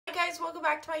guys, welcome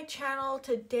back to my channel.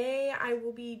 Today I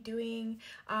will be doing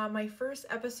my first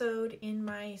episode in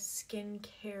my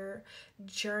skincare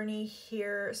journey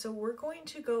here. So we're going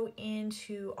to go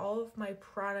into all of my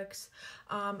products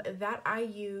that I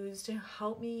use to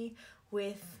help me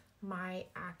with my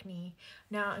acne.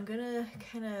 Now I'm gonna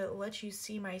kind of let you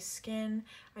see my skin.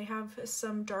 I have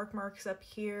some dark marks up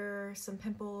here, some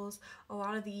pimples. A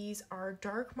lot of these are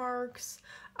dark marks.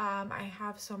 I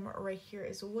have some right here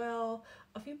as well.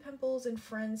 A few pimples and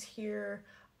friends here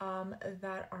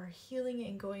that are healing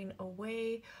and going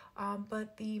away.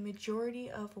 But the majority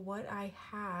of what I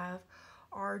have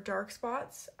are dark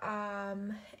spots,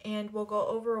 and we'll go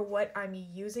over what I'm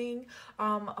using.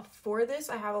 For this,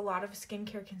 I have a lot of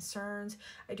skincare concerns.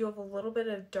 I do have a little bit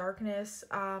of darkness,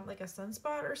 like a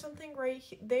sunspot or something right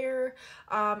there.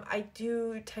 I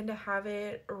do tend to have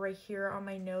it right here on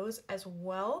my nose as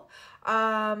well.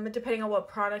 Depending on what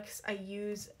products I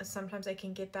use, sometimes I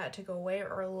can get that to go away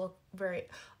or look very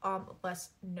less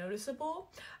noticeable.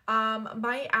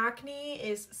 My acne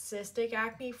is cystic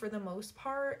acne for the most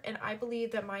part, and I believe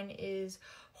that mine is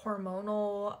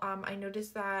hormonal. I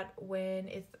noticed that when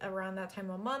it's around that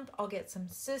time of month, I'll get some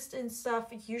cysts and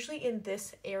stuff, usually in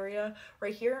this area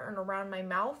right here and around my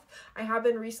mouth. I have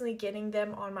been recently getting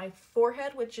them on my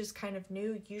forehead, which is kind of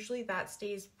new. Usually that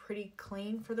stays pretty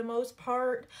clean for the most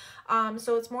part.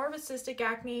 So it's more of a cystic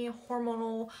acne,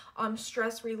 hormonal,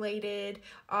 stress related,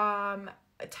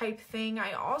 type thing.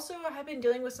 I also have been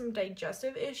dealing with some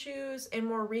digestive issues, and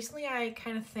more recently I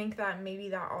kind of think that maybe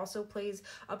that also plays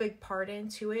a big part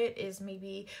into it, is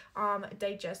maybe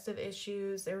digestive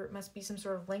issues. There must be some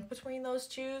sort of link between those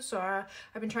two. So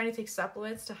I've been trying to take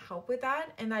supplements to help with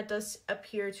that, and that does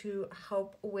appear to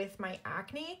help with my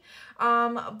acne.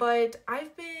 But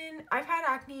I've had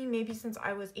acne maybe since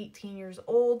I was 18 years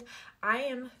old. I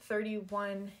am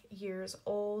 31 years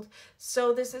old,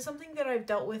 so this is something that I've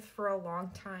dealt with for a long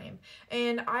time,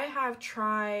 and I have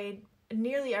tried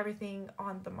nearly everything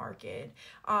on the market,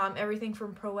 everything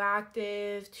from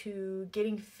Proactive to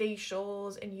getting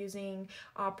facials and using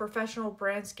professional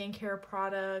brand skincare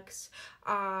products,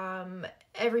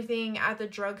 everything at the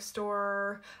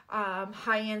drugstore,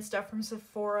 high-end stuff from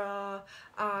Sephora,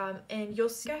 and you'll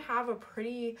see I have a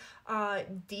pretty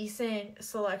decent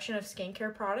selection of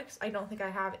skincare products. I don't think I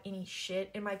have any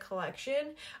shit in my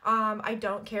collection. I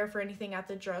don't care for anything at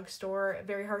the drugstore.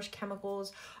 Very harsh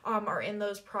chemicals are in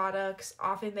those products.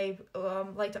 Often they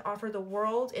like to offer the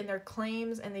world in their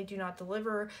claims, and they do not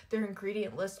deliver. Their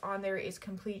ingredient list on there is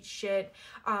complete shit.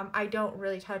 I don't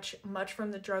really touch much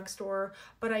from the drugstore,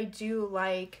 but I do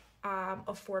like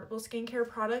affordable skincare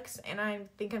products, and I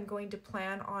think I'm going to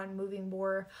plan on moving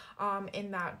more in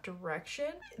that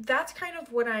direction. That's kind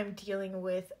of what I'm dealing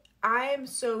with. I'm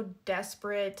so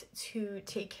desperate to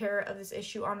take care of this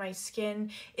issue on my skin.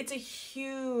 It's a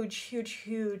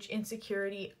huge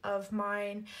insecurity of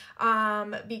mine,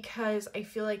 because I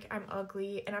feel like I'm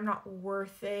ugly and I'm not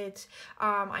worth it.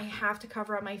 I have to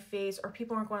cover up my face or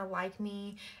people aren't going to like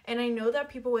me. And I know that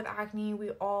people with acne, we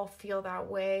all feel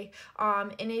that way.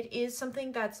 And it is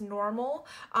something that's normal,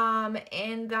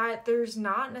 and that there's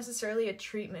not necessarily a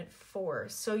treatment for.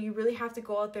 So you really have to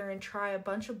go out there and try a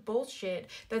bunch of bullshit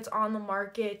that's on the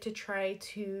market to try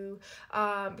to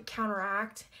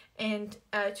counteract and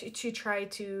to try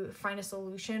to find a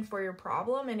solution for your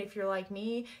problem. And if you're like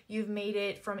me, you've made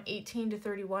it from 18 to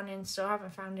 31 and still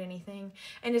haven't found anything.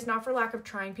 And it's not for lack of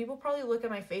trying. People probably look at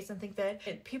my face and think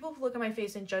that people look at my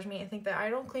face and judge me and think that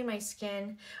I don't clean my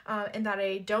skin, and that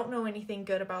I don't know anything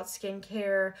good about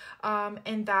skincare,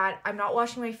 and that I'm not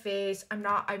washing my face.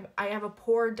 I have a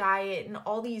poor diet, and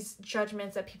all these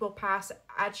judgments that people pass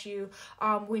at you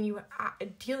when you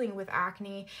dealing with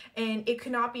acne. And it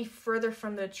could not be further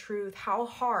from the truth how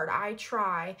hard I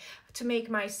try to make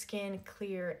my skin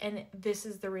clear, and this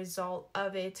is the result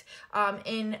of it.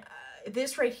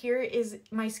 This right here is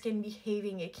my skin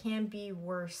behaving. It can be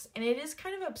worse, and it is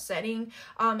kind of upsetting.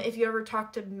 If you ever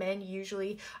talk to men,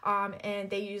 usually, and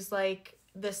they use like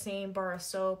the same bar of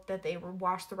soap that they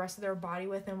wash the rest of their body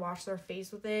with and wash their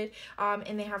face with it,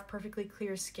 and they have perfectly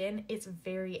clear skin, it's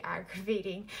very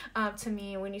aggravating to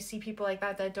me when you see people like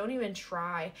that don't even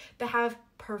try, that have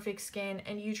perfect skin,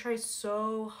 and you try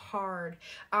so hard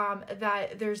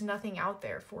that there's nothing out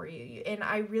there for you. And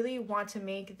I really want to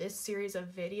make this series of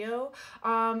video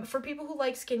for people who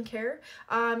like skincare,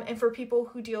 and for people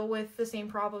who deal with the same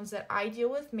problems that I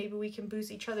deal with. Maybe we can boost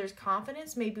each other's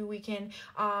confidence. Maybe we can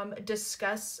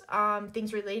discuss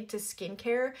things related to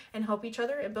skincare and help each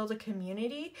other and build a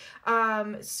community.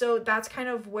 So that's kind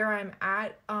of where I'm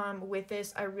at with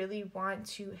this. I really want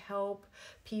to help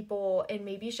people and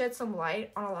maybe shed some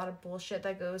light on a lot of bullshit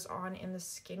that goes on in the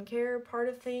skincare part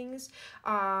of things,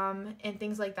 and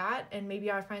things like that. And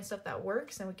maybe I find stuff that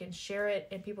works and we can share it,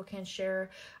 and people can share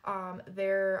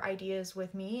their ideas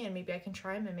with me, and maybe I can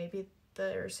try them, and maybe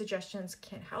their suggestions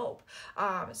can help.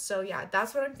 So yeah,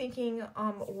 that's what I'm thinking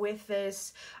with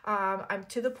this. I'm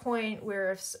to the point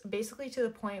where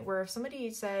if somebody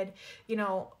said, you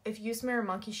know, if you smear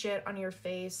monkey shit on your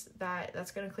face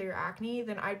that's gonna clear your acne,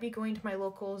 then I'd be going to my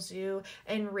local zoo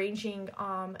and arranging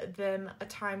them a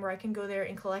time where I can go there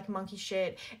and collect monkey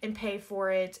shit and pay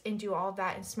for it and do all of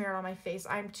that and smear it on my face.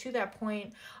 I'm to that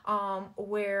point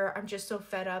where I'm just so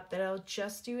fed up that I'll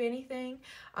just do anything,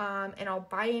 and I'll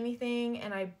buy anything,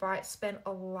 and I spend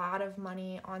a lot of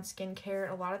money on skincare,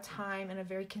 a lot of time, and a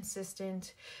very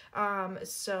consistent.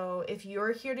 So if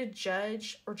you're here to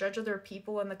judge other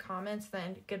people in the comments,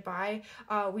 then goodbye.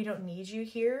 We don't need you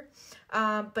here.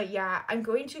 But yeah, I'm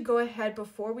going to go ahead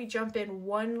before we jump in.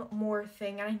 One more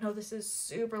thing, and I know this is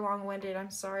super long-winded. I'm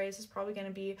sorry, this is probably going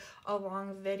to be a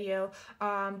long video.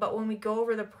 But when we go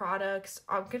over the products,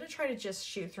 I'm going to try to just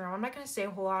shoot through them. I'm not going to say a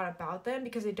whole lot about them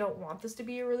because I don't want this to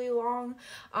be a really long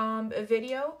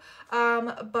video.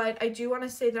 But I do want to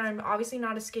say that I'm obviously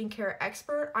not a skincare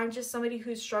expert. I'm just somebody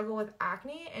who's struggled with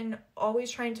acne and always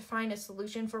trying to find a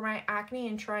solution for my acne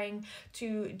and trying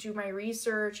to do my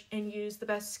research and use the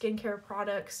best skincare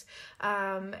products,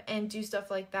 and do stuff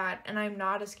like that. And I'm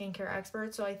not a skincare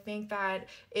expert, so I think that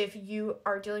if you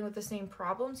are dealing with the same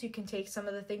problems, you can take some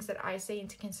of the things that I say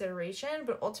into consideration.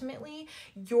 But ultimately,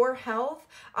 your health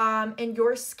and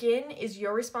your skin is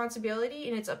your responsibility,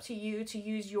 and it's up to you to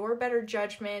use your better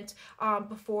judgment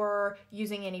before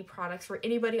using any products. For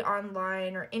anybody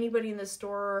online or anybody in the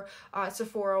store,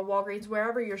 Sephora, Walgreens,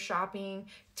 wherever you're shopping,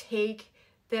 take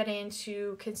that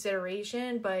into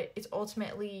consideration, but it's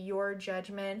ultimately your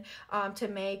judgment to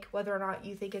make whether or not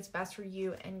you think it's best for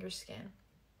you and your skin.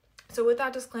 So with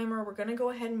that disclaimer, we're going to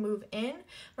go ahead and move in.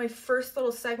 My first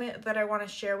little segment that I want to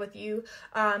share with you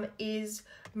is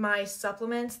my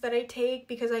supplements that I take,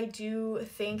 because I do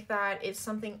think that it's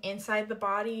something inside the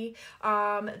body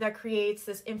that creates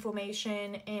this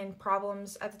inflammation and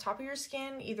problems at the top of your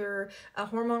skin, either a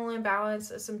hormonal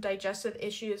imbalance, some digestive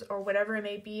issues, or whatever it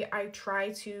may be. I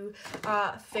try to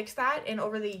fix that, and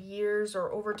over the years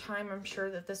or over time, I'm sure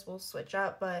that this will switch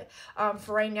up, but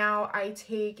for right now, I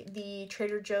take the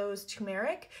Trader Joe's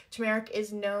turmeric. Turmeric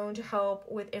is known to help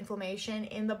with inflammation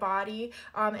in the body,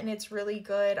 and it's really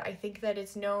good. I think that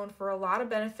it's known for a lot of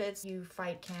benefits. You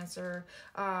fight cancer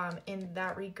in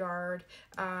that regard.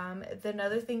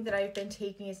 Another thing that I've been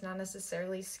taking is not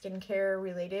necessarily skincare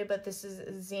related, but this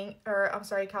is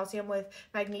calcium with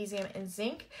magnesium and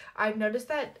zinc. I've noticed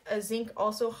that zinc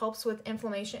also helps with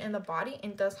inflammation in the body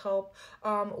and does help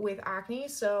with acne.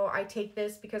 So I take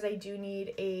this because I do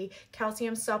need a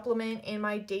calcium supplement in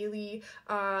my daily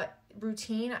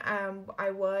routine.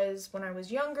 When I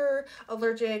was younger,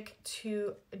 allergic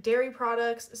to dairy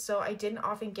products, so I didn't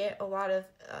often get a lot of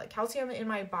calcium in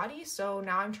my body. So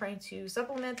now I'm trying to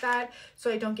supplement that so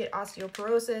I don't get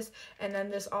osteoporosis. And then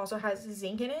this also has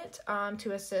zinc in it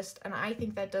to assist, and I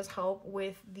think that does help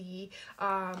with the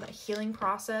healing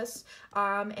process.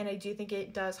 And I do think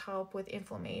it does help with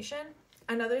inflammation.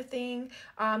 Another thing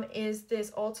is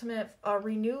this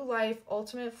Renew Life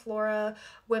Ultimate Flora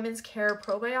Women's Care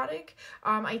Probiotic.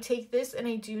 I take this and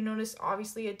I do notice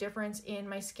obviously a difference in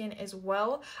my skin as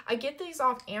well. I get these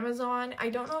off Amazon. I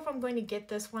don't know if I'm going to get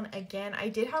this one again. I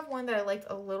did have one that I liked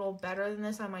a little better than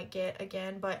this I might get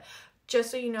again, but just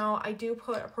so you know, I do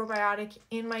put a probiotic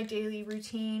in my daily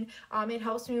routine. It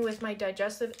helps me with my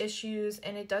digestive issues,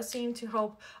 and it does seem to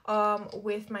help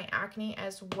with my acne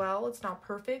as well. It's not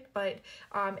perfect, but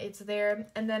it's there.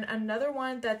 And then another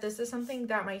one this is something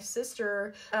that my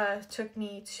sister took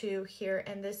me to here,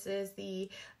 and this is the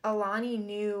Alani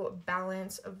New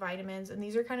Balance of vitamins, and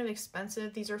these are kind of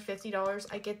expensive. These are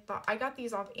 $50. I got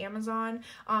these off Amazon,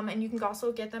 and you can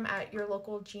also get them at your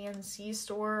local GNC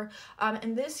store.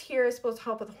 And this here is supposed to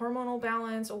help with hormonal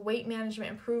balance, weight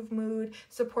management, improve mood,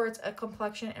 supports a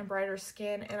complexion and brighter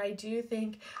skin. And I do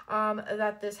think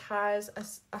that this has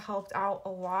helped out a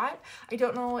lot. I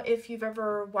don't know if you've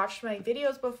ever watched my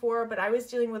videos before, but I was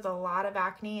dealing with a lot of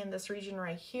acne in this region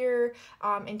right here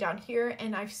and down here,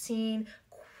 and I've seen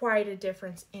quite a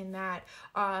difference in that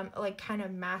like kind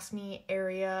of mask me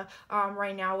area.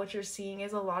 Right now what you're seeing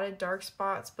is a lot of dark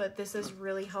spots, but this has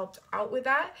really helped out with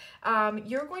that.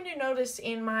 You're going to notice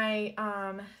in my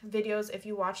videos, if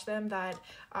you watch them, that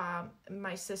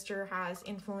my sister has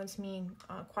influenced me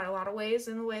quite a lot of ways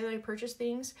in the way that I purchase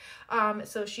things.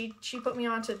 So she put me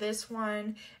onto this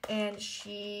one, and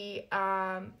she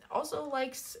also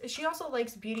likes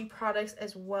beauty products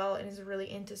as well, and is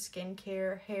really into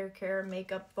skincare, hair care,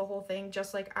 makeup, the whole thing,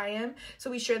 just like I am. So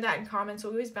we share that in common, so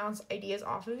we always bounce ideas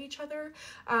off of each other.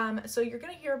 So you're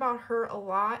gonna hear about her a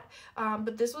lot,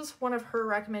 but this was one of her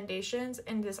recommendations,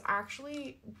 and this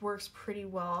actually works pretty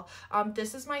well.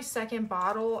 This is my second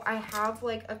bottle. I have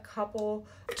like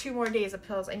 2 more days of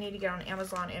pills. I need to get on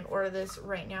Amazon and order this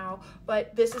right now,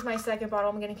 but this is my second bottle.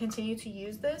 I'm going to continue to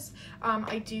use this.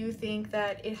 I do think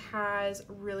that it has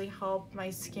really helped my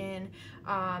skin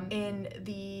in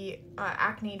the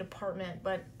acne department,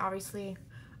 but obviously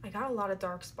I got a lot of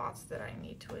dark spots that I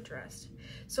need to address.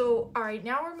 So, all right,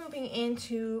 now we're moving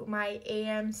into my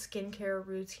AM skincare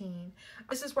routine.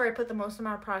 This is where I put the most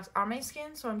amount of products on my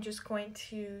skin, so I'm just going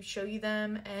to show you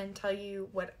them and tell you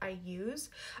what I use.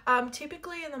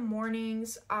 Typically in the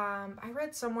mornings, I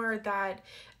read somewhere that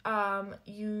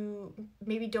you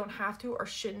maybe don't have to or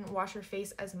shouldn't wash your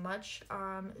face as much,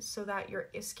 so that your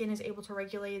skin is able to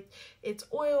regulate its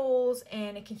oils,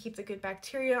 and it can keep the good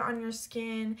bacteria on your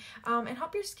skin, and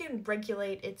help your skin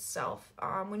regulate itself.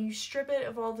 When you strip it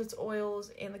of all of its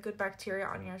oils and the good bacteria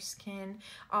on your skin,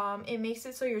 it makes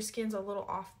it so your skin's a little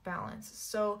off balance.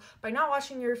 So by not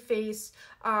washing your face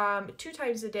 2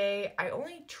 times a day, I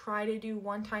only try to do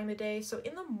 1 time a day. So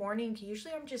in the morning,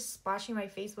 usually I'm just splashing my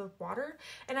face with water,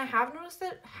 and I have noticed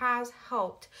that has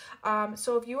helped.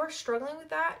 So if you are struggling with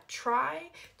that,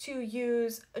 try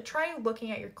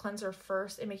looking at your cleanser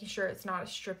first and making sure it's not a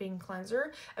stripping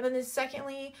cleanser. And then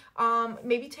secondly,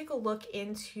 maybe take a look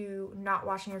into not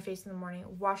washing your face in the morning.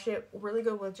 Wash it really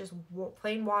good with just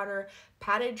plain water,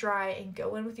 pat it dry, and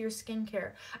go in with your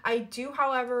skincare. I do,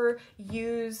 however,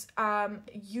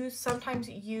 sometimes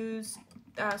use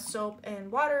soap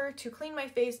and water to clean my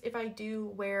face if I do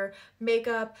wear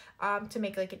makeup, to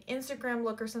make like an Instagram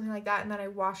look or something like that, and then I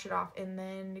wash it off and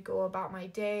then go about my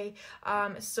day.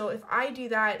 So if I do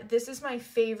that, this is my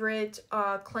favorite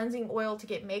cleansing oil to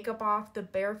get makeup off, the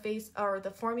Bareface, or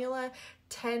the Formula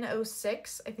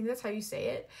 1006, I think that's how you say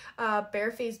it.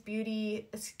 Bareface Beauty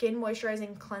Skin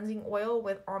Moisturizing Cleansing Oil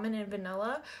with almond and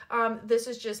vanilla. This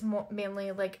is just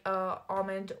mainly like a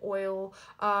almond oil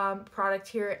product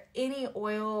here. Any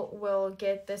oil will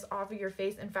get this off of your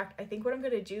face. In fact, I think what I'm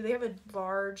gonna do, they have a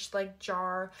large like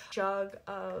jug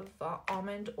of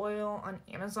almond oil on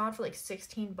Amazon for like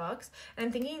 16 bucks, and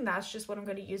I'm thinking that's just what I'm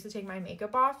gonna use to take my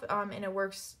makeup off, and it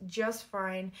works just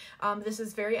fine. This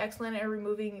is very excellent at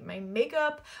removing my makeup.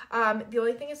 The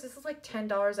only thing is this is like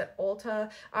 $10 at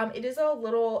Ulta. It is a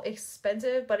little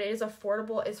expensive, but it is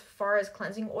affordable as far as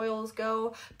cleansing oils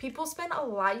go. People spend a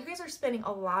lot. You guys are spending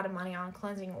a lot of money on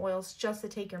cleansing oils just to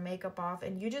take your makeup off,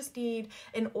 and you just need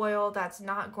an oil that's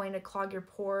not going to clog your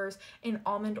pores. And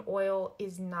almond oil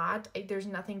is not. There's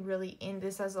nothing really in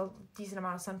this. Has a decent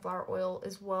amount of sunflower oil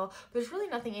as well. There's really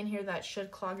nothing in here that should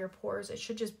clog your pores. It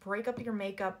should just break up your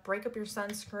makeup, break up your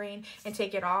sunscreen, and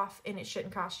take it off, and it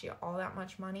shouldn't cost you all that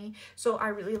much money. So I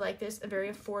really like this. Very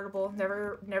affordable,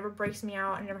 never breaks me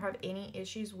out. I never have any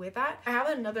issues with that. I have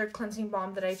another cleansing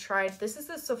balm that I tried. This is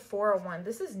the Sephora one.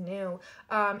 This is new,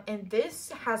 and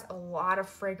this has a lot of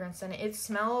fragrance in it. It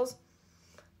smells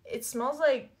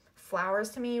like flowers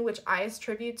to me, which I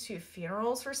attribute to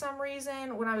funerals for some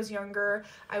reason. When I was younger,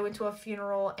 I went to a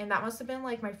funeral, and that must have been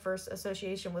like my first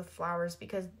association with flowers,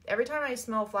 because every time I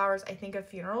smell flowers, I think of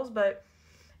funerals, but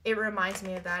it reminds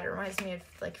me of that. It reminds me of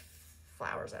like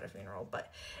flowers at a funeral.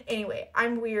 But anyway,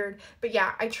 I'm weird. But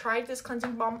yeah, I tried this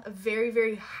cleansing balm, very,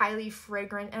 very highly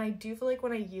fragrant, and I do feel like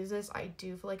when I use this, I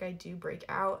do feel like I do break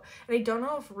out. And I don't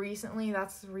know if recently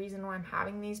that's the reason why I'm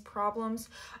having these problems.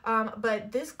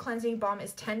 But this cleansing balm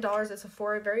is $10 at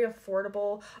Sephora, very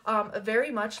affordable. Very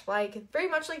much like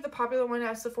the popular one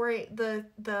at Sephora. The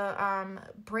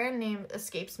brand name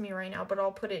escapes me right now, but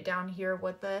I'll put it down here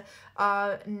what the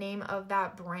name of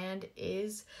that brand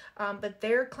is. But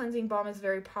their cleansing balm is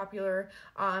very popular.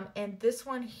 And this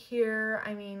one here,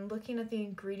 I mean, looking at the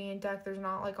ingredient deck, there's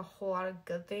not like a whole lot of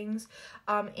good things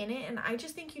in it. And I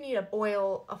just think you need a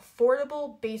oil,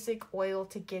 affordable basic oil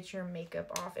to get your makeup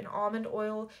off. An almond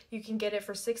oil, you can get it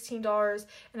for $16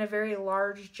 in a very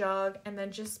large jug, and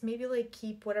then just maybe like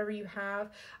keep whatever you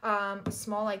have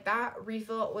small like that,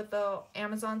 refill it with the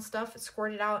Amazon stuff,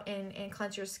 squirt it out and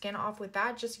cleanse your skin off with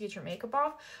that just to get your makeup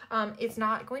off. It's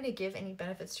not going to give any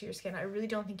benefits to your skin. I really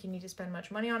don't think you need to spend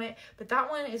much money on it, but that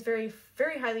one is very,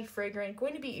 very highly fragrant,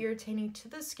 going to be irritating to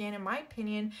the skin in my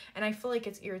opinion, and I feel like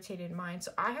it's irritated mine,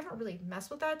 so I haven't really messed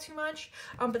with that too much.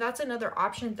 But that's another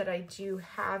option that I do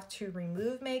have to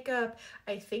remove makeup.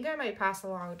 I think I might pass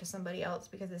along to somebody else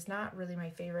because it's not really my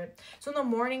favorite. So in the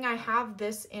morning I have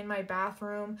this in my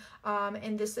bathroom,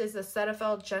 and this is the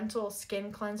Cetaphil Gentle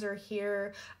Skin Cleanser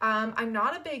here. I'm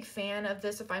not a big fan of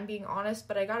this if I'm being honest,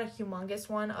 but I got a humongous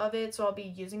one of it, so I'll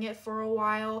be using it for a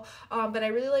while. But I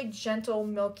really like gentle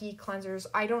milky cleansers.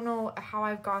 I don't know how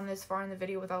I've gone this far in the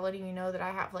video without letting you know that I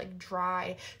have like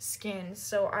dry skin,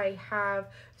 so I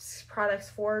have products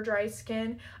for dry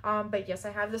skin. But yes,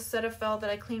 I have the Cetaphil that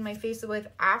I clean my face with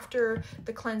after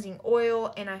the cleansing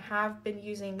oil, and I have been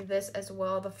using this as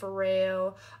well, the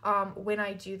Foreo, when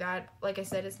I do that. Like I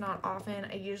said, it's not often.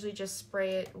 I usually just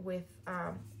spray it with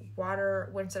water,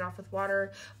 rinse it off with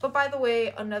water. But by the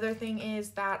way, another thing is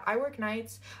that I work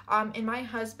nights and my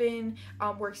husband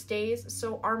works days,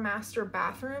 so our master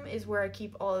bathroom is where I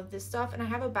keep all of this stuff, and I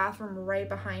have a bathroom right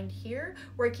behind here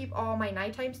where I keep all my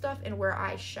nighttime stuff and where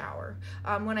I shower.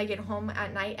 When I get home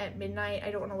at night at midnight,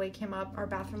 I don't want to wake him up. Our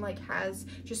bathroom like has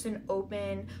just an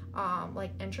open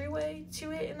like entryway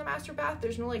to it in the master bath.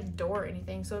 There's no like door or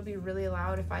anything, so it'd be really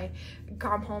loud if I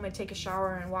come home and take a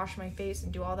shower and wash my face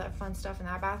and do all that fun stuff in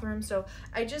that bathroom. So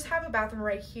I just have a bathroom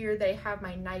right here that I have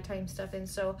my nighttime stuff in,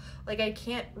 so like I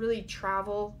can't really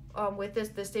travel with this.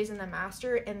 This stays in the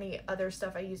master, and the other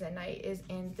stuff I use at night is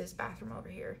in this bathroom over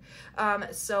here.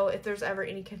 So if there's ever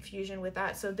any confusion with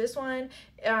that. So this one,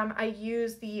 I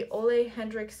use the Ole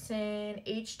Hendriksen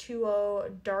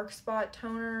H2O Dark Spot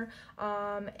Toner,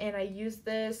 and I use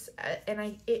this,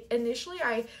 and initially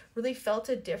I really felt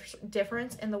a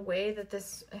difference in the way that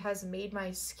this has made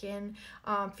my skin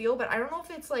feel, but I don't know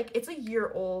if it's like, it's a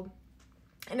year old.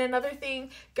 And another thing,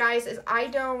 guys, is I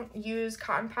don't use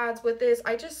cotton pads with this.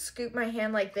 I just scoop my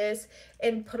hand like this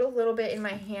and put a little bit in my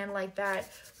hand like that.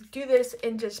 Do this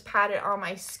and just pat it on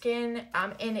my skin,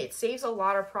 and it saves a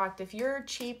lot of product. If you're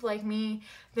cheap like me,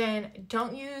 then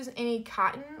don't use any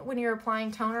cotton when you're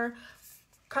applying toner.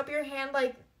 Cup your hand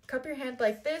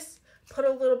like this. Put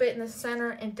a little bit in the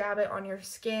center and dab it on your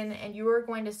skin, and you are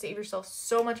going to save yourself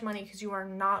so much money because you are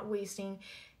not wasting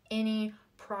any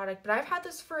product. But I've had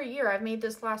this for a year. I've made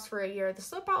this last for a year. This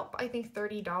is about, I think,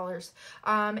 $30.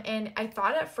 And I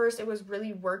thought at first it was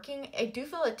really working. I do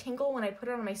feel a tingle when I put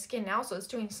it on my skin now, so it's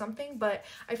doing something, but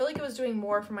I feel like it was doing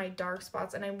more for my dark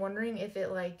spots, and I'm wondering if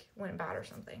it like went bad or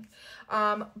something.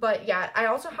 But yeah, I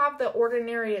also have the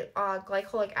Ordinary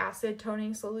Glycolic Acid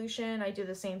Toning Solution. I do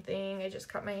the same thing. I just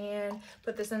cut my hand,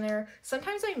 put this in there.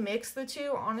 Sometimes I mix the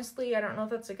two. Honestly, I don't know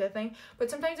if that's a good thing, but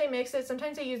sometimes I mix it.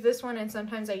 Sometimes I use this one, and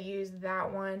sometimes I use that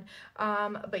one.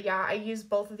 But yeah, I use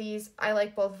both of these. I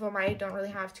like both of them. I don't really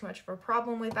have too much of a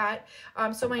problem with that.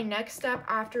 So my next step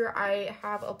after I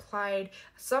have applied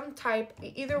some type,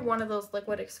 either one of those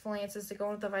liquid exfoliants, is to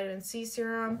go with the vitamin C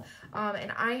serum.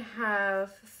 And I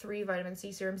have 3 vitamin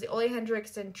C serums. The Ole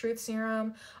Hendriksen Truth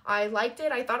Serum. I liked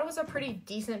it. I thought it was a pretty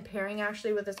decent pairing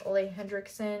actually with this Ole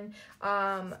Hendriksen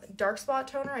dark spot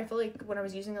toner. I feel like when I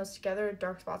was using those together,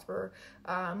 dark spots were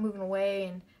moving away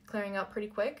and clearing up pretty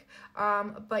quick.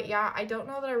 But yeah, I don't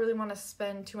know that I really want to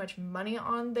spend too much money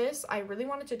on this. I really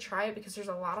wanted to try it because there's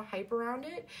a lot of hype around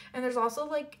it, and there's also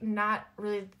like not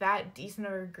really that decent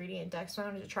of an ingredient deck, so I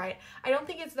wanted to try it. I don't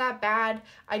think it's that bad.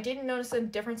 I didn't notice a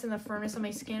difference in the firmness of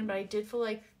my skin, but I did feel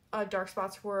like dark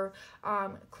spots were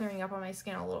clearing up on my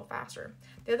skin a little faster.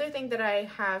 The other thing that I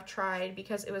have tried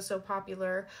because it was so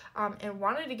popular and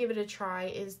wanted to give it a try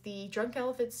is the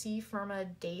Drunkelephant C-Fimera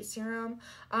Day Serum.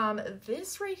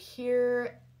 This right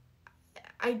here,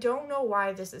 I don't know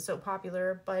why this is so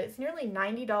popular, but it's nearly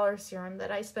 $90 serum that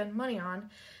I spend money on,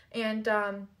 and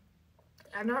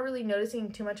I'm not really noticing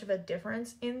too much of a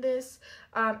difference in this.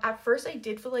 At first I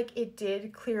did feel like it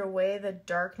did clear away the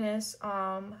darkness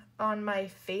on my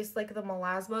face, like the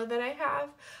melasma that I have,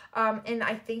 and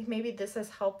I think maybe this has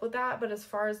helped with that. But as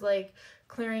far as like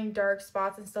clearing dark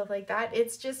spots and stuff like that,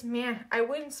 it's just, man, I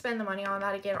wouldn't spend the money on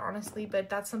that again, honestly, but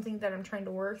that's something that I'm trying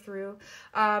to work through.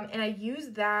 And I use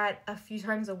that a few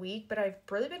times a week, but I've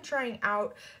really been trying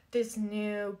out this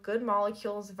new Good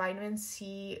Molecules Vitamin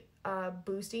C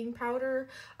boosting powder,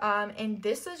 and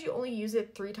this says you only use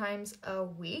it 3 times a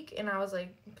week, and I was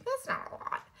like, that's not a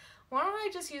lot. Why don't I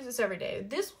just use this every day?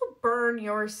 This will burn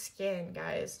your skin,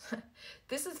 guys.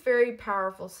 This is very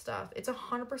powerful stuff. It's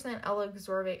 100%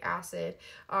 L-ascorbic acid,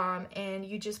 and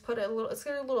you just put a little, it's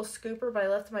got a little scooper, but I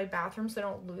left it in my bathroom so I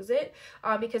don't lose it,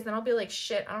 because then I'll be like,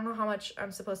 shit, I don't know how much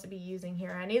I'm supposed to be using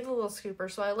here. I need the little scooper,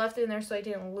 so I left it in there so I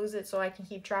didn't lose it, so I can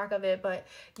keep track of it. But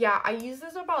yeah, I use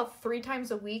this about 3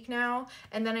 times a week now,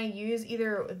 and then I use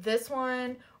either this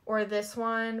one or this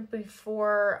one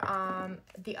before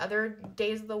the other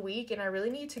days of the week, and I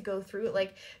really need to go through it.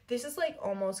 Like, this is like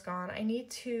almost gone. I need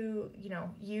to, you know,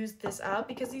 use this up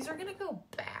because these are gonna go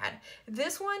bad.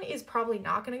 This one is probably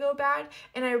not gonna go bad,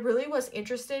 and I really was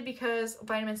interested because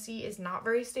vitamin C is not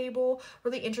very stable.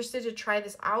 Really interested to try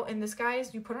this out, and this,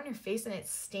 guys, you put on your face and it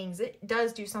stings. It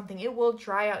does do something. It will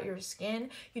dry out your skin.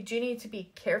 You do need to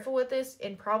be careful with this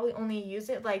and probably only use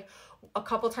it like a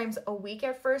couple times a week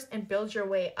at first and build your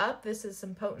way up. This is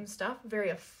some potent stuff, very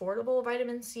affordable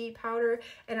vitamin C powder,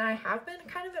 and I have been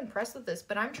kind of impressed with this,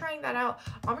 but I'm trying that out.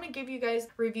 I'm going to give you guys a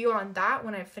review on that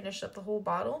when I finish up the whole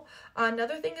bottle.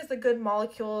 Another thing is the Good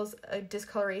Molecules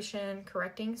Discoloration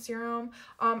Correcting Serum.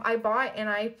 I bought and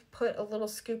I put a little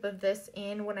scoop of this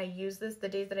in when I use this, the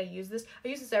days that I use this. I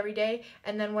use this every day,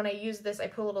 and then when I use this, I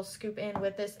put a little scoop in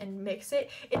with this and mix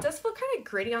it. It does feel kind of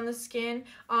gritty on the skin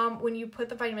when you put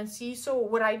the vitamin C. So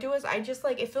what I do is I just,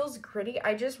 like, it feels gritty.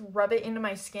 I just rub it into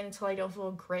my skin until I don't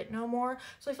feel grit no more.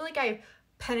 So I feel like I've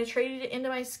penetrated it into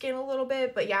my skin a little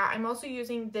bit. But yeah, I'm also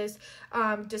using this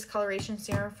discoloration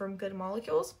serum from Good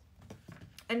Molecules.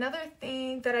 Another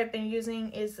thing that I've been using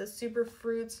is the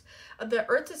Superfruits, the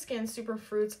Earth to Skin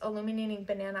Superfruits Illuminating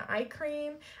Banana Eye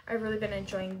Cream. I've really been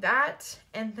enjoying that.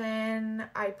 And then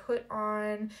I put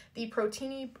on the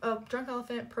Protini,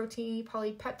 Drunkelephant Protini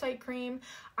Polypeptide Cream.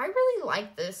 I really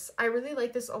like this. I really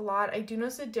like this a lot. I do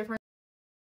notice a difference.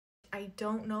 I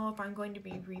don't know if I'm going to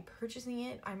be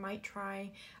repurchasing it. I might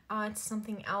try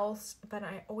something else, but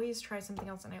I always try something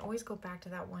else and I always go back to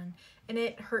that one. And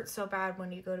it hurts so bad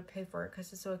when you go to pay for it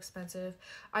because it's so expensive.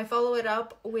 I follow it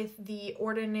up with the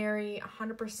Ordinary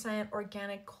 100%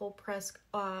 organic cold pressed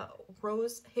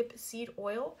rose hip seed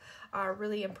oil.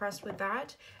 Really impressed with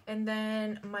that. And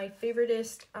then my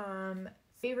favorite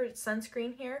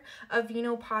sunscreen here,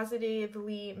 Aveeno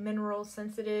Positively Mineral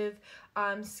Sensitive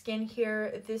skin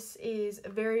here. This is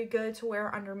very good to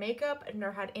wear under makeup. I've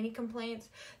never had any complaints.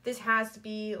 This has to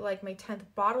be like my 10th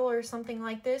bottle or something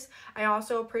like this. I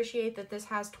also appreciate that this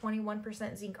has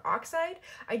 21% zinc oxide.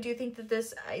 I do think that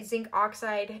this zinc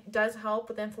oxide does help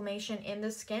with inflammation in the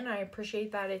skin. I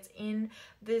appreciate that it's in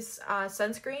this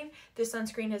sunscreen. This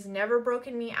sunscreen has never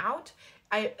broken me out.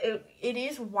 It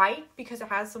is white because it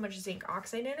has so much zinc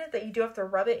oxide in it that you do have to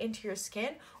rub it into your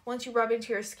skin. Once you rub it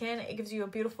into your skin, it gives you a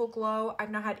beautiful glow.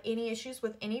 I've not had any issues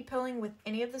with any pilling with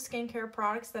any of the skincare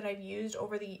products that I've used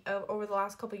over the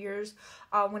last couple years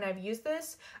when I've used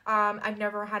this. I've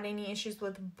never had any issues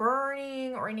with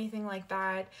burning or anything like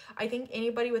that. I think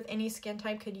anybody with any skin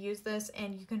type could use this,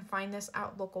 and you can find this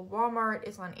at local Walmart.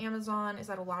 It's on Amazon. It's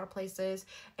at a lot of places,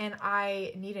 and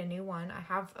I need a new one. I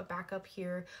have a backup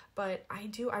here, but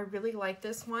I really like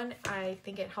this one. I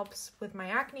think it helps with my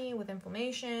acne, with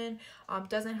inflammation.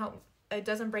 It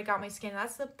doesn't break out my skin.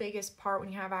 That's the biggest part when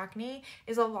you have acne,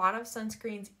 is a lot of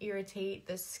sunscreens irritate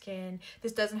the skin.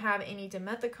 This doesn't have any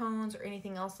dimethicones or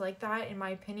anything else like that. In my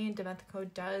opinion,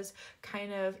 dimethicone does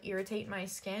kind of irritate my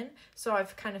skin. So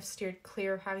I've kind of steered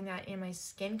clear of having that in my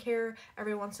skincare.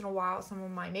 Every once in a while, some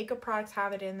of my makeup products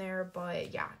have it in there,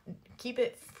 but yeah, keep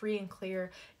it free and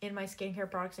clear in my skincare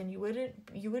products, and you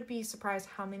would be surprised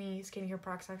how many skincare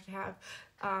products actually have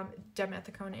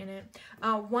dimethicone in it.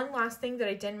 One last thing that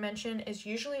I didn't mention is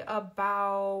usually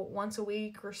about once a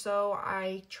week or so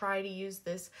I try to use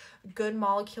this Good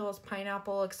Molecules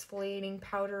Pineapple Exfoliating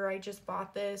Powder. I just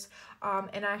bought this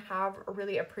and I have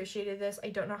really appreciated this. I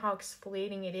don't know how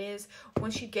exfoliating it is.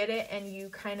 Once you get it and you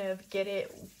kind of get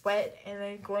it wet and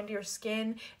then go into your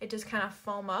skin, it just kind of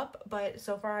foam up, but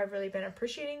so far I've really been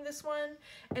appreciating this one.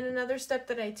 And another step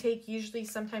that I take usually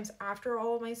sometimes after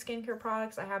all of my skincare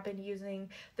products, I have been using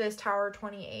this Tower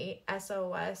 28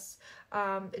 SOS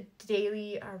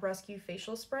daily rescue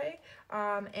facial spray,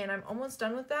 and I'm almost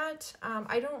done with that.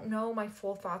 I don't know my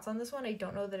full thoughts on this one. I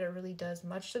don't know that it really does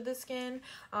much to the skin,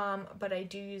 but I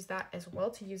do use that as well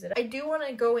to use it. I do want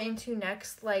to go into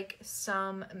next like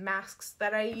some masks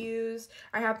that I use.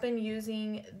 I have been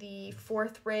using the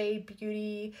Fourth Ray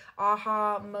Beauty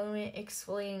Aha Moment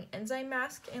Exfoliating Enzyme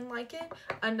Mask and like it.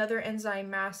 Another enzyme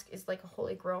mask is like a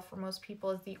holy grail for most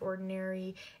people, is the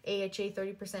Ordinary AHA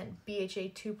 30%,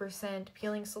 BHA 2%, 100%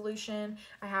 peeling solution.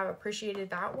 I have appreciated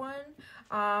that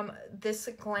one. This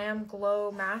Glam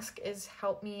Glow mask has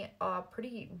helped me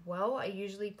pretty well. I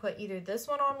usually put either this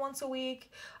one on once a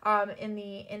week, in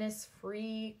the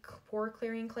Innisfree pore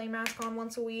clearing clay mask on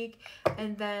once a week,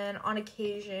 and then on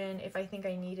occasion, if I think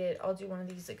I need it, I'll do one of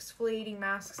these exfoliating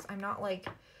masks. I'm not like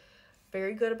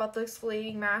very good about the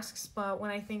exfoliating masks, but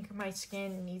when I think my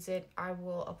skin needs it, I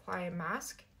will apply a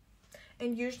mask.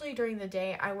 And usually during the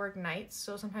day, I work nights,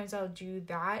 so sometimes I'll do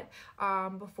that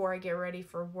before I get ready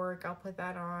for work. I'll put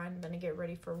that on, then I get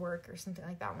ready for work or something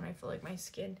like that when I feel like my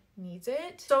skin needs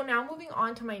it. So now moving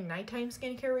on to my nighttime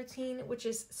skincare routine, which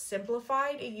is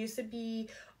simplified. It used to be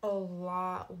a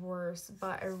lot worse,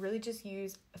 but I really just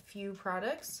use a few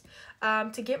products.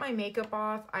 To get my makeup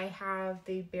off, I have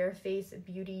the Bare Face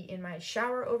Beauty in my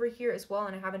shower over here as well,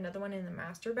 and I have another one in the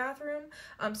master bathroom.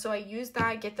 So I use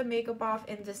that, get the makeup off,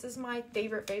 and this is my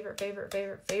favorite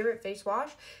face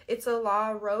wash. It's a La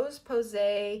Rose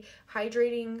Posay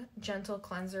Hydrating Gentle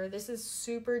Cleanser. This is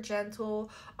super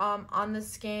gentle on the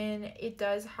skin. It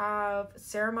does have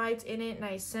ceramides in it,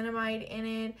 niacinamide in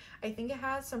it. I think it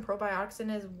has some probiotics in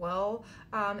it as well.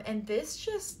 And this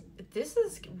is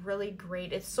really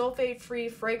great. It's sulfate free,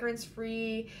 fragrance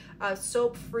free,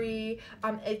 soap free.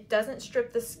 It doesn't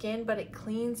strip the skin, but it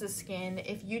cleans the skin.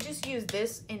 If you just use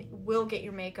this, it will get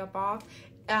your makeup off.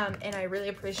 And I really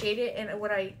appreciate it. And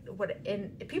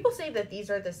people say that these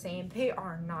are the same. They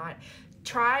are not.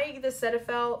 Try the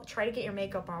Cetaphil. Try to get your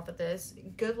makeup off of this.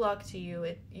 Good luck to you.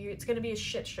 It's going to be a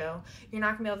shit show. You're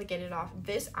not going to be able to get it off.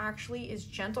 This actually is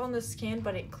gentle on the skin,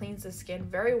 but it cleans the skin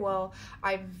very well.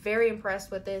 I'm very impressed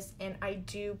with this, and I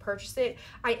do purchase it.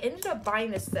 I ended up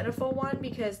buying the Cetaphil one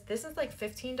because this is like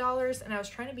 $15, and I was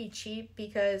trying to be cheap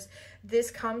because this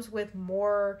comes with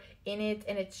more in it,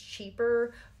 and it's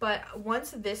cheaper. But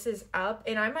once this is up,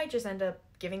 and I might just end up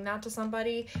giving that to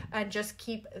somebody and just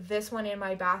keep this one in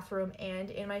my bathroom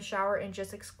and in my shower and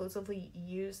just exclusively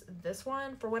use this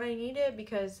one for when I need it,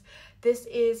 because this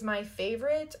is my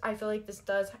favorite. I feel like this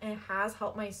has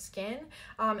helped my skin,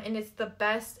 and it's the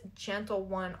best gentle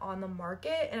one on the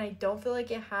market, and I don't feel like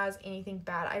it has anything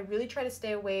bad. I really try to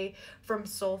stay away from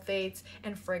sulfates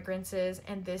and fragrances,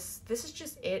 and this is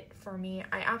just it for me.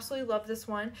 I absolutely love this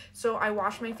one. So I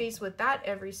wash my face with that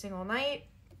every single night.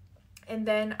 And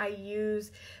then I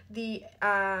use the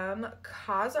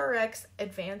CosRX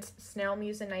Advanced Snail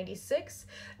Mucin 96.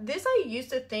 This I used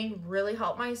to think really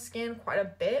helped my skin quite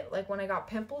a bit. Like when I got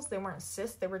pimples, they weren't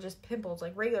cysts, they were just pimples,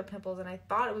 like regular pimples. And I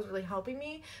thought it was really helping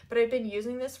me. But I've been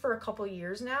using this for a couple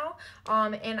years now.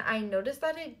 And I noticed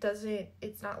that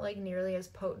it's not like nearly as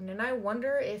potent. And I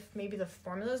wonder if maybe the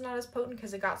formula is not as potent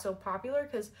because it got so popular.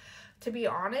 Because to be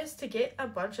honest, to get a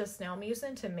bunch of snail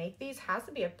mucin to make these has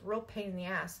to be a real pain in the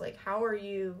ass. Like, how are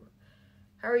you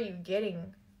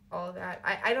getting all of that?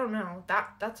 I don't know.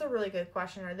 That's a really good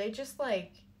question. Are they just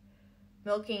like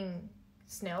milking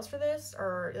snails for this,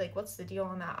 or like what's the deal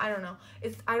on that? I don't know.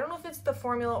 I don't know if it's the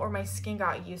formula or my skin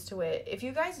got used to it. If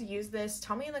you guys use this,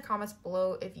 tell me in the comments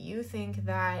below if you think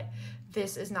that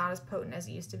this is not as potent as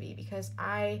it used to be, because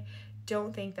I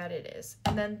don't think that it is.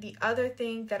 And then the other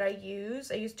thing that I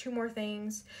use two more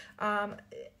things. Maybe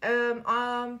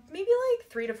like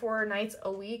 3 to 4 nights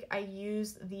a week, I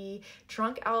use the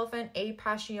Drunkelephant A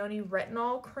Passioni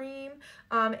Retinol cream.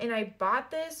 And I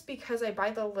bought this because I buy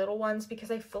the little ones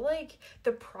because I feel like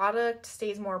the product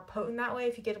stays more potent that way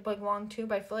if you get a like long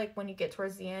tube. I feel like when you get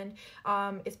towards the end,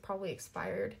 it's probably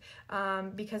expired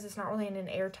because it's not really in an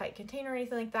airtight container or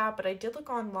anything like that. But I did look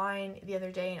online the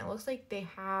other day, and it looks like they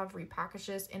have repackaged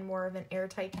this in more of an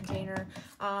airtight container,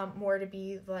 more to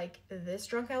be like this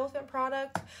Drunkelephant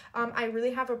product. I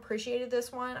really have appreciated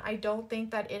this one. I don't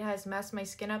think that it has messed my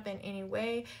skin up in any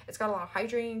way. It's got a lot of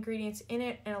hydrating ingredients in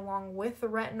it, and along with the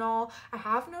retinol, I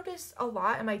have noticed a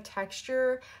lot, and my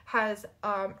texture has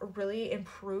really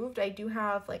improved. I do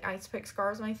have like ice pick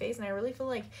scars on my face, and I really feel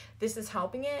like this is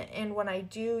helping it. And when I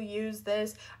do use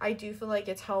this, I do feel like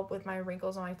it's helped with my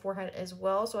wrinkles on my forehead as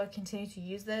well. So I continue to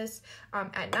use this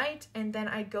at night, and then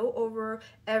I go over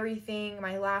everything.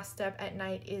 My last step at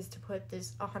night is to put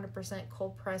this 100%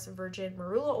 cold pressed virgin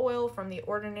marula oil from the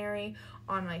Ordinary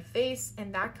on my face,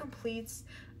 and that completes.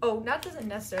 Oh, that doesn't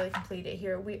necessarily complete it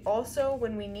here. We also,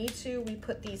 when we need to, we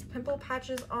put these pimple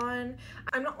patches on.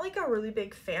 I'm not like a really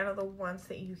big fan of the ones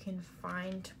that you can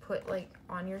find to put like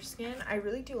on your skin. I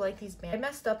really do like these bands. I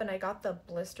messed up and I got the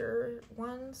blister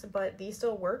ones, but these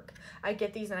still work. I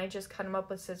get these and I just cut them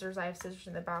up with scissors. I have scissors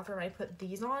in the bathroom. I put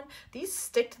these on. These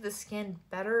stick to the skin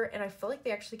better, and I feel like they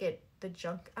actually get the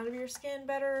junk out of your skin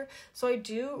better. So I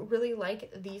do really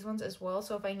like these ones as well.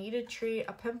 So if I need to treat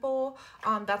a pimple,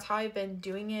 that's how I've been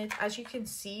doing it. As you can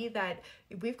see that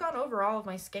we've gone over all of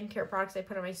my skincare products I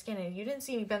put on my skin, and you didn't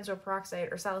see any benzoyl peroxide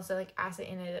or salicylic acid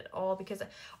in it at all, because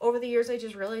over the years I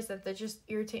just realized that they just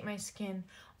irritate my skin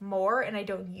more, and I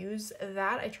don't use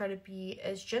that. I try to be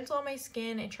as gentle on my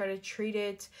skin and try to treat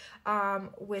it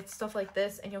with stuff like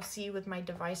this, and you'll see with my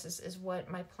devices is what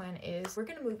my plan is. We're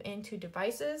gonna move into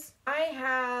devices. I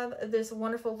have this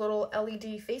wonderful little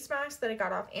LED face mask that I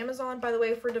got off Amazon. By the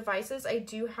way, for devices, I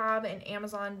do have an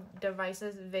Amazon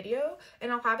devices video,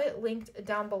 and I'll have it linked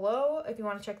down below if you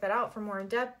want to check that out for more in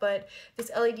depth. But this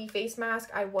LED face mask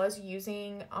I was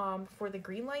using for the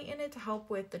green light in it to help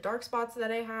with the dark spots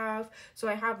that I have. So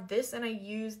I have this, and I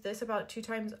use this about 2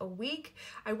 times a week.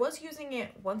 I was using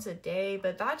it once a day,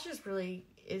 but that just really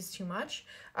is too much.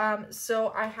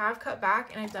 So I have cut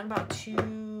back, and I've done about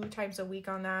 2 times a week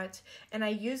on that, and I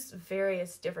use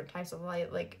various different types of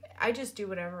light. Like, I just do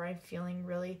whatever I'm feeling,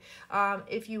 really.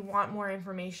 If you want more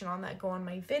information on that, go on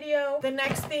my video. The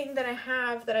next thing that I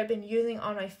have that I've been using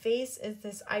on my face is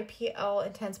this IPL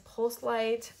Intense Pulse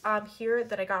Light here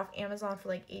that I got off Amazon for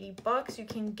like 80 bucks. You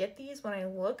can get these. When I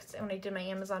looked and when I did my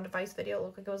Amazon device video, it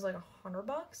looked like it was like 100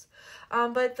 bucks.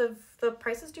 But the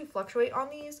prices do fluctuate on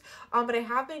these. But I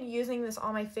have been using this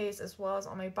on my face as well as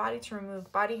on my body to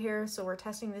remove body hair. So we're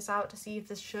testing this out to see if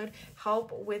this should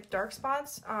help with dark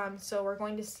spots. So we're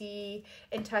going to see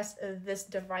and test this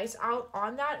device out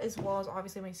on that, as well as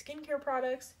obviously my skincare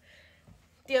products.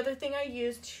 The other thing I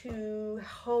use to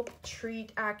help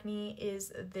treat acne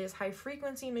is this high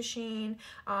frequency machine.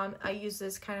 I use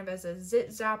this kind of as a zit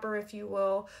zapper, if you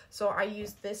will. So I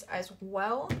use this as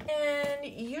well, and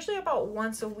usually about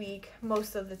once a week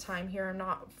most of the time here. I'm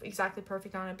not exactly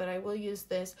perfect on it, but I will use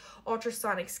this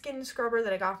ultrasonic skin scrubber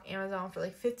that I got off Amazon for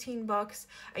like 15 bucks.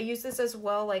 I use this as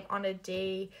well, like on a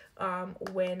day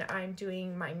when I'm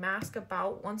doing my mask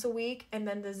about once a week. And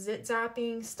then the zit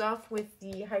zapping stuff with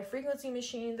the high frequency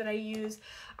machine that I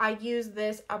use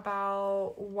this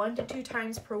about 1 to 2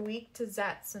 times per week to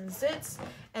zap some zits.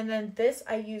 And then this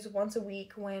I use once a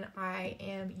week when I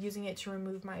am using it to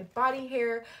remove my body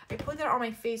hair. I put that on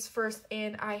my face first,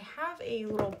 and I have a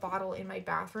little bottle in my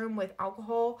bathroom with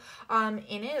alcohol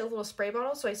in it, a little spray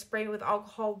bottle. So I spray it with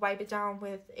alcohol, wipe it down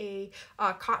with a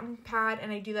cotton pad,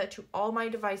 and I do that to all my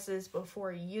devices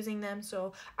before using them.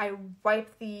 So I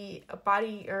wipe the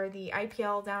body or the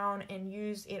IPL down and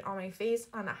use it on my face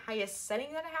on the highest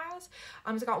setting that it has.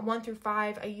 It's got 1 through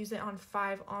 5. I use it on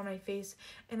 5 on my face,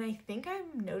 and I think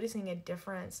I'm noticing a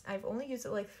difference. I've only used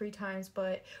it like 3 times,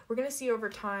 but we're gonna see over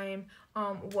time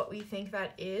what we think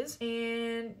that is.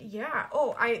 And yeah,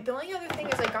 the only other thing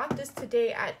is I got this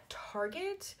today at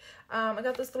Target. I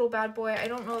got this little bad boy. I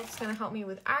don't know if it's gonna help me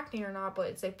with acne or not, but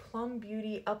it's a Plum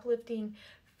Beauty uplifting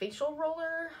facial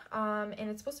roller, and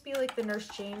it's supposed to be like the Nurse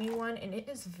Jamie one, and it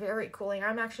is very cooling.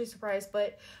 I'm actually surprised,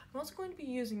 but I'm also going to be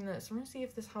using this. I'm going to see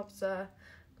if this helps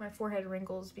my forehead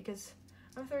wrinkles, because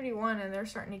I'm 31 and they're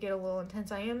starting to get a little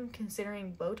intense. I am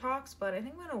considering Botox, but I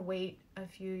think I'm going to wait a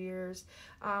few years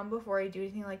before I do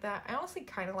anything like that. I honestly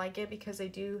kind of like it because I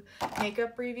do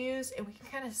makeup reviews, and we can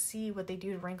kind of see what they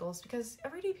do to wrinkles, because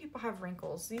everyday people have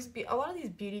wrinkles. A lot of these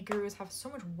beauty gurus have so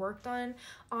much work done.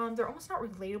 They're almost not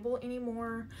relatable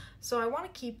anymore. So I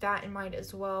want to keep that in mind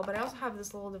as well. But I also have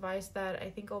this little device that I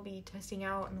think I'll be testing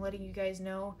out and letting you guys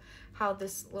know how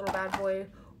this little bad boy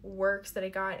works that I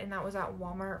got, and that was at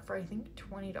Walmart for I think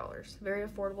 $20. Very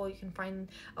affordable. You can find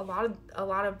a lot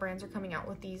of brands are coming out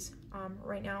with these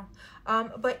right now.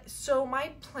 But so my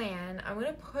plan, I'm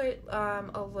gonna put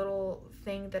a little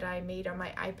thing that I made on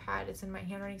my iPad. It's in my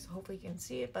handwriting, so hopefully you can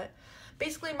see it. But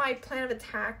basically my plan of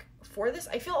attack for this,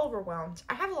 I feel overwhelmed.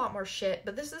 I have a lot more shit,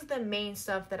 but this is the main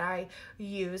stuff that I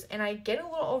use, and I get a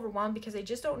little overwhelmed because I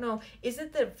just don't know, is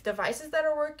it the devices that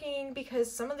are working,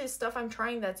 because some of this stuff I'm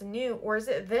trying that's new, or is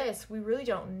it this? We really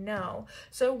don't know.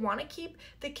 So I want to keep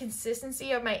the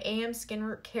consistency of my AM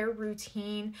skin care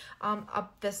routine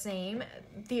up the same.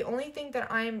 The only thing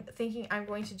that I'm thinking I'm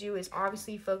going to do is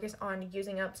obviously focus on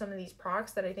using up some of these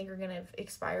products that I think are going to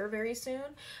expire very soon,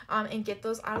 and get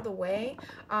those out of the way.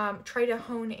 Try to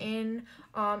hone in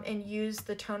and use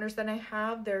the toners that I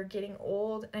have. They're getting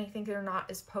old, and I think they're not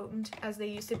as potent as they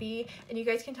used to be. And you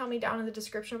guys can tell me down in the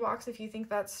description box if you think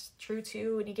that's true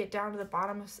too. When you get down to the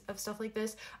bottom of stuff like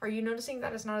this, are you noticing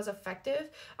that it's not as effective?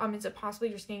 Is it possibly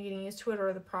your skin getting used to it,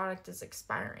 or the product is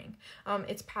expiring?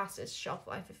 It's past its shelf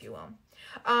life, if you will.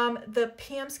 The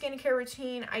PM skincare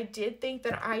routine, I did think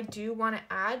that I do want to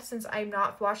add, since I'm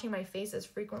not washing my face as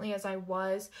frequently as I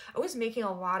was making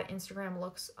a lot of Instagram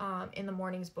looks in the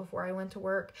mornings before I went to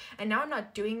work, and now I'm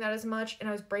not doing that as much, and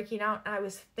I was breaking out, and I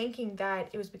was thinking that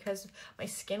it was because my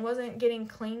skin wasn't getting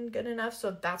clean good enough,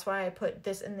 so that's why I put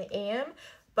this in the AM.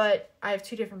 But I have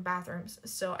 2 different bathrooms,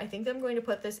 so I think that I'm going to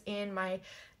put this in my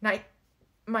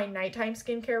nighttime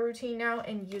skincare routine now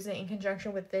and use it in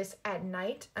conjunction with this at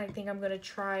night. I think I'm going to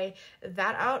try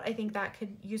that out. I think that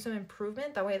could use some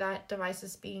improvement, that way that device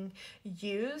is being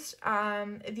used.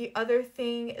 The other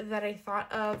thing that I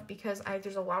thought of, because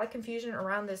there's a lot of confusion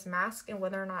around this mask and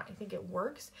whether or not I think it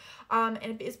works, and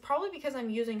it's probably because I'm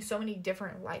using so many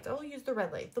different lights. I'll use the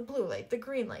red light, the blue light, the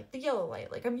green light, the yellow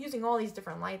light. Like, I'm using all these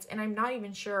different lights, and I'm not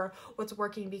even sure what's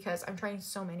working because I'm trying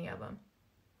so many of them.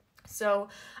 So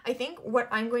I think what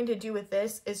I'm going to do with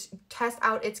this is test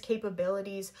out its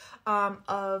capabilities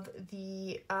of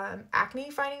the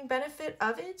acne fighting benefit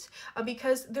of it,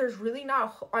 because there's really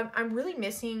not, I'm really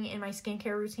missing in my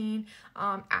skincare routine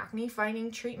acne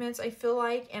fighting treatments, I feel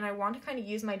like, and I want to kind of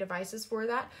use my devices for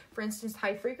that. For instance,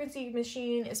 high frequency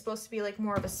machine is supposed to be like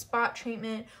more of a spot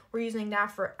treatment. We're using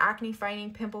that for acne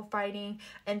fighting, pimple fighting,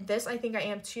 and this I think I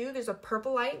am too. There's a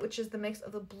purple light, which is the mix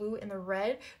of the blue and the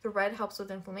red. The red helps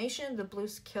with inflammation. The blue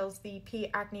kills the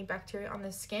P. acne bacteria on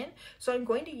the skin. So I'm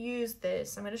going to use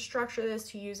this. I'm going to structure this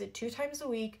to use it 2 times a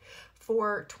week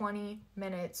for 20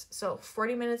 minutes. So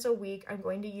 40 minutes a week, I'm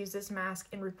going to use this mask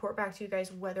and report back to you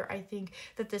guys whether I think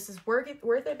that this is worth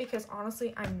it, because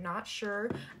honestly, I'm not sure.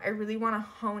 I really want to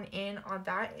hone in on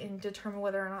that and determine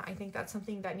whether or not I think that's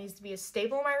something that needs to be a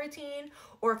staple in my routine,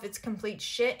 or if it's complete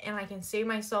shit and I can save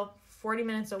myself 40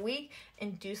 minutes a week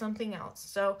and do something else.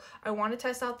 So I want to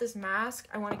test out this mask.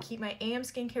 I want to keep my AM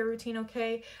skincare routine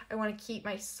okay. I want to keep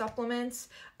my supplements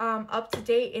up to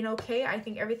date and okay. I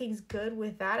think everything's good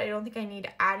with that. I don't think I need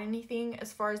to add anything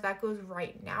as far as that goes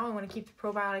right now. I want to keep the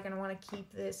probiotic, and I want to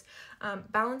keep this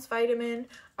balanced vitamin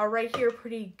right here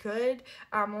pretty good.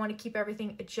 I want to keep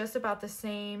everything just about the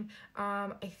same.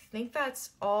 I think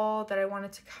that's all that I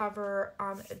wanted to cover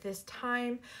at this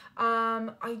time.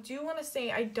 I do want to say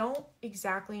I don't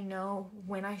exactly know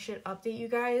when I should update you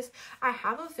guys. I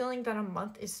have a feeling that a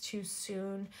month is too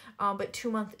soon, but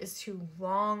 2 months is too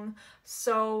long.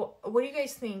 So what do you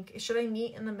guys think? Should I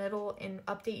meet in the middle and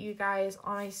update you guys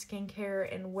on my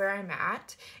skincare and where I'm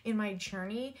at in my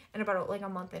journey in about like a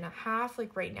month and a half?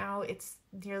 Like right now it's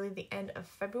nearly the end of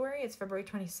February. It's February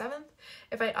 27th.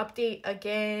 If I update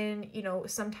again, you know,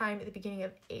 sometime at the beginning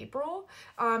of April,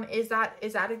 is that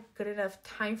a good enough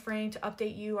time frame to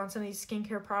update you on some of these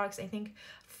skincare products? I think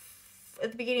at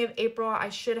the beginning of April, I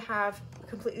should have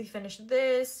completely finished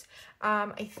this.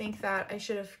 I think that I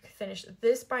should have finished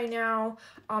this by now,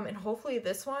 and hopefully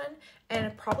this one,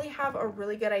 and probably have a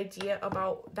really good idea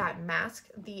about that mask,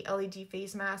 the LED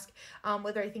face mask,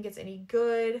 whether I think it's any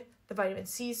good. The vitamin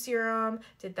C serum,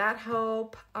 did that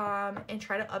help? And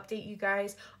try to update you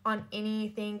guys on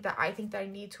anything that I think that I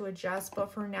need to adjust.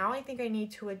 But for now, I think I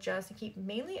need to adjust and keep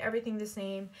mainly everything the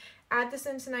same. Add this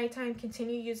into nighttime,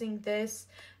 continue using this,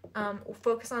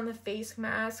 focus on the face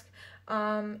mask,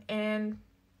 and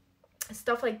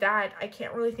stuff like that. I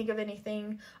can't really think of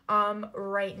anything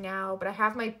right now, but I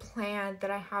have my plan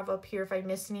that I have up here. If I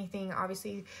missed anything,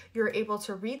 obviously you're able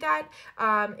to read that.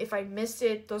 If I missed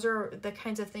it, those are the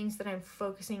kinds of things that I'm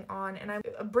focusing on, and I'm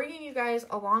bringing you guys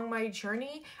along my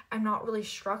journey. I'm not really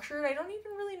structured. I don't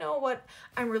even really know what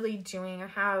I'm really doing. I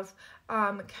have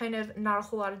kind of not a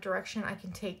whole lot of direction I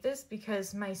can take this,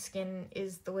 because my skin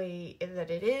is the way that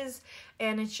it is,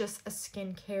 and it's just a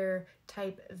skincare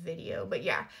type video. But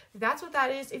yeah, that's what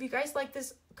that is. If you guys like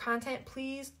this content,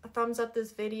 please thumbs up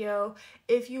this video.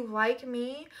 If you like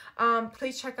me,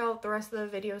 please check out the rest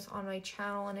of the videos on my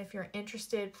channel, and if you're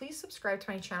interested, please subscribe to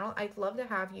my channel. I'd love to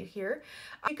have you here.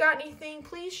 If you got anything,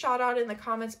 please shout out in the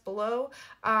comments below.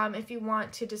 If you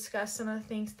want to discuss some of the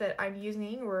things that I'm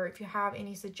using, or if you have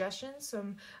any suggestions,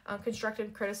 some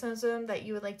constructive criticism that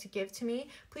you would like to give to me,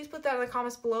 please put that in the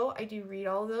comments below. I do read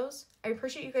all of those. I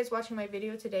appreciate you guys watching my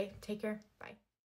video today. Take care. Bye.